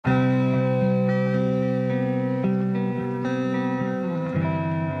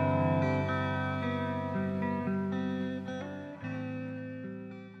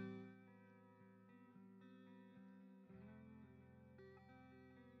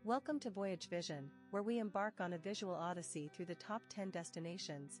Welcome to VoyageVision, where we embark on a visual odyssey through the top 10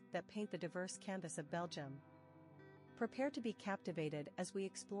 destinations that paint the diverse canvas of Belgium. Prepare to be captivated as we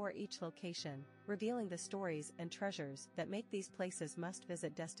explore each location, revealing the stories and treasures that make these places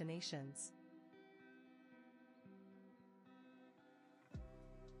must-visit destinations.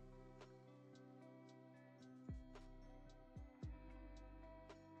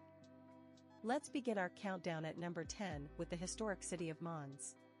 Let's begin our countdown at number 10 with the historic city of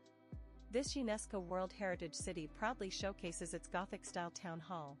Mons. This UNESCO World Heritage City proudly showcases its Gothic-style town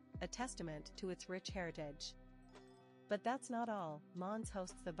hall, a testament to its rich heritage. But that's not all. Mons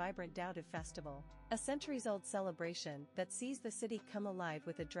hosts the vibrant Douwe Festival, a centuries-old celebration that sees the city come alive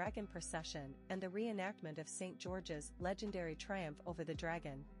with a dragon procession and the reenactment of St. George's legendary triumph over the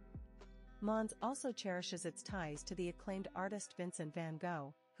dragon. Mons also cherishes its ties to the acclaimed artist Vincent van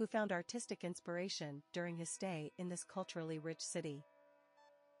Gogh, who found artistic inspiration during his stay in this culturally rich city.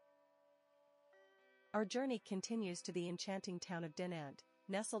 Our journey continues to the enchanting town of Dinant,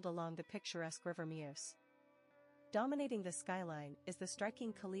 nestled along the picturesque river Meuse. Dominating the skyline is the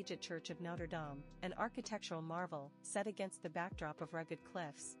striking collegiate church of Notre Dame, an architectural marvel set against the backdrop of rugged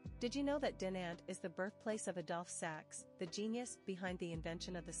cliffs. Did you know that Dinant is the birthplace of Adolphe Sax, the genius behind the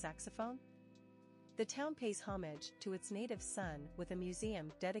invention of the saxophone? The town pays homage to its native son with a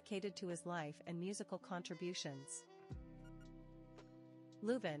museum dedicated to his life and musical contributions.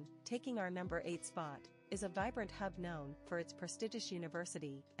 Leuven, taking our number 8 spot, is a vibrant hub known for its prestigious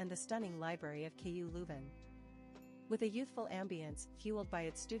university and the stunning library of KU Leuven. With a youthful ambience fueled by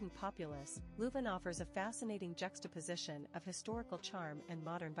its student populace, Leuven offers a fascinating juxtaposition of historical charm and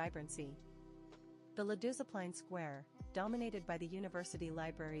modern vibrancy. The Le Duzeplein Square, dominated by the university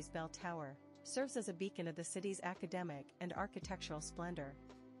library's bell tower, serves as a beacon of the city's academic and architectural splendor.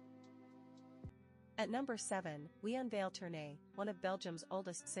 At number 7, we unveil Tournai, one of Belgium's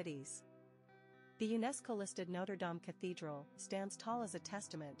oldest cities. The UNESCO-listed Notre Dame Cathedral stands tall as a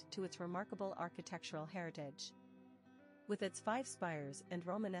testament to its remarkable architectural heritage. With its 5 spires and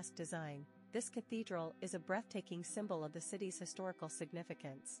Romanesque design, this cathedral is a breathtaking symbol of the city's historical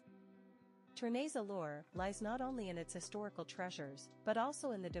significance. Tournai's allure lies not only in its historical treasures but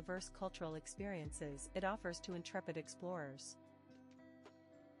also in the diverse cultural experiences it offers to intrepid explorers.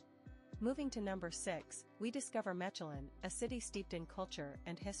 Moving to number 6, we discover Mechelen, a city steeped in culture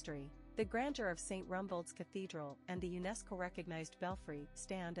and history. The grandeur of St. Rumbold's Cathedral and the UNESCO-recognized belfry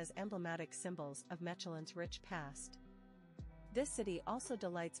stand as emblematic symbols of Mechelen's rich past. This city also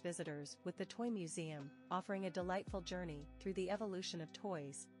delights visitors with the Toy Museum, offering a delightful journey through the evolution of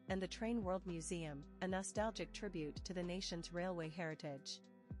toys, and the Train World Museum, a nostalgic tribute to the nation's railway heritage.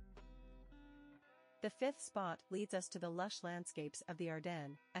 The 5th spot leads us to the lush landscapes of the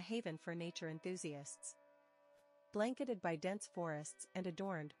Ardennes, a haven for nature enthusiasts. Blanketed by dense forests and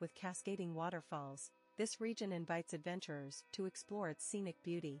adorned with cascading waterfalls, this region invites adventurers to explore its scenic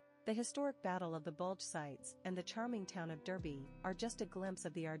beauty. The historic Battle of the Bulge sites and the charming town of Derby are just a glimpse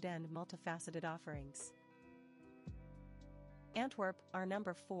of the Ardennes' multifaceted offerings. Antwerp, our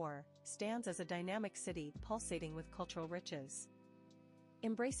number 4, stands as a dynamic city pulsating with cultural riches.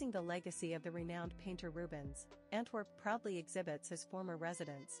 Embracing the legacy of the renowned painter Rubens, Antwerp proudly exhibits his former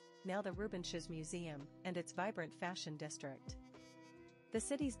residence, now the Rubenshuis Museum, and its vibrant fashion district. The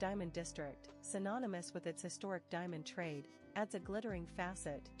city's diamond district, synonymous with its historic diamond trade, adds a glittering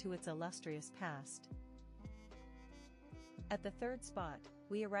facet to its illustrious past. At the 3rd spot,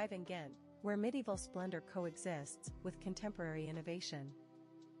 we arrive in Ghent, where medieval splendor coexists with contemporary innovation.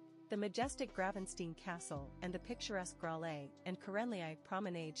 The majestic Gravenstein Castle and the picturesque Gralais and Corenliai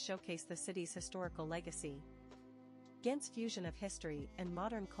promenade showcase the city's historical legacy. Ghent's fusion of history and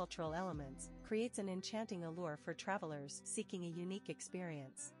modern cultural elements creates an enchanting allure for travelers seeking a unique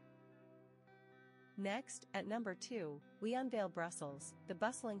experience. Next, at number 2, we unveil Brussels, the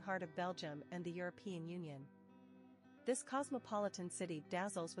bustling heart of Belgium and the European Union. This cosmopolitan city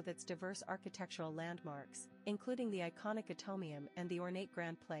dazzles with its diverse architectural landmarks, including the iconic Atomium and the ornate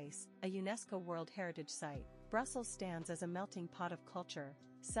Grand Place, a UNESCO World Heritage Site. Brussels stands as a melting pot of culture,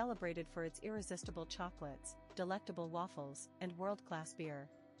 celebrated for its irresistible chocolates, delectable waffles, and world-class beer.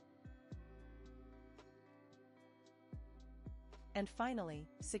 And finally,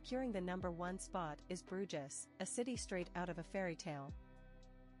 securing the number 1 spot is Bruges, a city straight out of a fairy tale.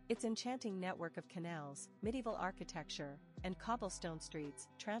 Its enchanting network of canals, medieval architecture, and cobblestone streets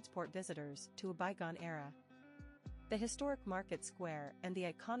transport visitors to a bygone era. The historic market square and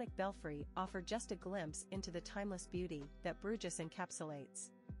the iconic belfry offer just a glimpse into the timeless beauty that Bruges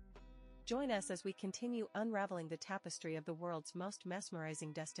encapsulates. Join us as we continue unraveling the tapestry of the world's most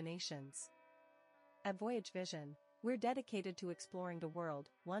mesmerizing destinations. At VoyageVision, We're dedicated to exploring the world,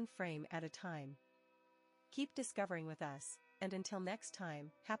 one frame at a time. Keep discovering with us, and until next time,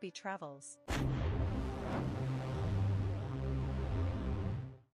 happy travels!